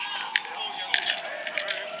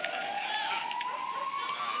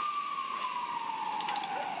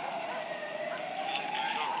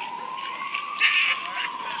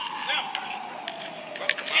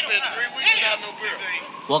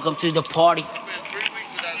Welcome to the party.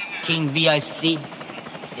 King VIC.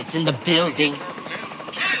 It's in the building.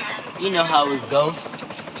 You know how it goes.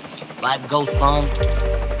 Life goes on.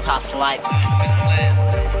 Top flight.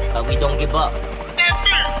 But we don't give up.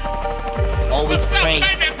 Always pray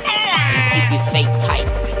and keep your faith tight.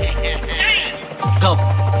 Let's go.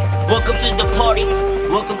 Welcome to the party.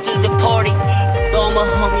 Welcome to the party. All my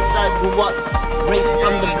homies I grew up, raised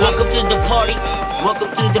from the block. Welcome to the party.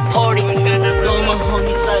 Welcome to the party. All my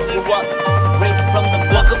homies I grew up, raised from the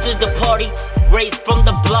block. Welcome to the party. Raised from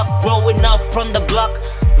the block, growing up from the block.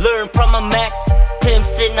 Learn from a Mac,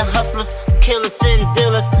 pimps and the hustlers, killers and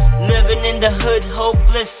dealers. Living in the hood,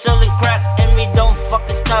 hopeless, selling crack. And we don't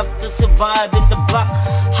fucking stop to survive in the block.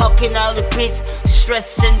 How can I live peace,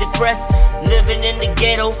 stress and depressed? Living in the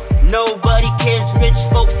ghetto, nobody cares. Rich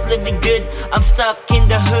folks living good, I'm stuck in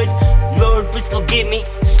the hood. Lord, please forgive me,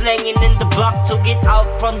 slanging in the block. To get out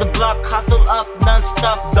from the block, hustle up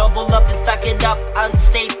non-stop. Double up and stack it up,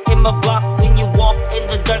 unsafe in my block. When you walk in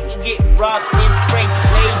the dark, you get robbed and sprayed.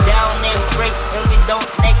 Lay down and pray, and we don't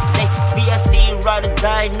next day. VIC, ride or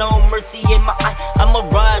die, no mercy in my eye. I'ma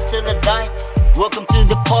ride till I die. Welcome to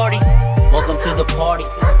the party. Welcome to the party.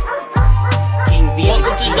 King VIC.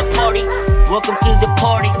 Welcome to the party. Welcome to the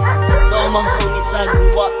party. All my homies I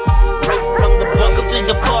grew up, raised from the block. Welcome to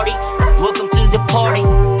the party. Welcome to the party.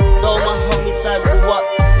 All my homies I grew up,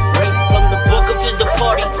 raised from the block. Welcome to the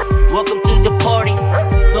party. Welcome to the party.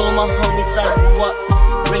 All my homies I grew up,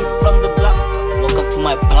 raised from the block. Welcome to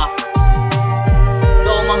my block.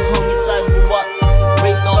 All my homies I grew up,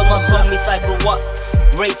 raised. All my homies I grew up,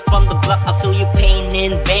 raised from the block. I feel your pain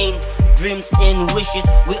in vain. Dreams and wishes,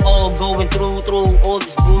 we all going through all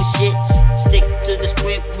this bullshit. Stick to the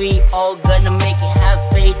script, we all gonna make it. Have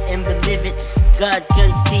faith and believe it. God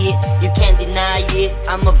can see it, you can't deny it.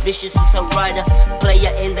 I'm a vicious rider,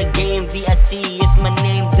 player in the game. VIC is my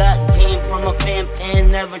name. Got game from a pimp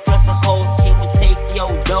and never trust a hoe. She would take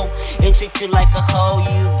your dough and treat you like a hoe.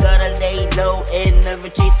 You gotta lay low and never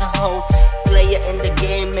chase a hoe. Player in the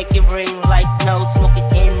game, make it rain like snow. Smoking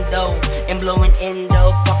indo and blowing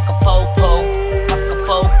indo. Fuck a po-po, fuck a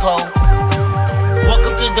po-po.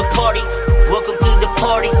 Welcome to the party, welcome to the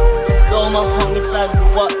party. All my homies I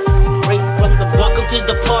grew up, raised from the block. Welcome to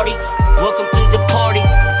the party, welcome to the party.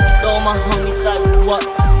 All my homies I grew up,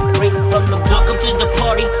 raised from the block. Welcome to the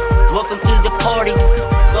party, welcome to the party.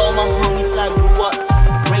 All my homies I grew up,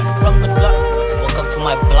 raised from the block. Welcome to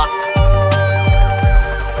my block.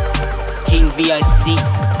 King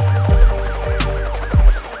VIC.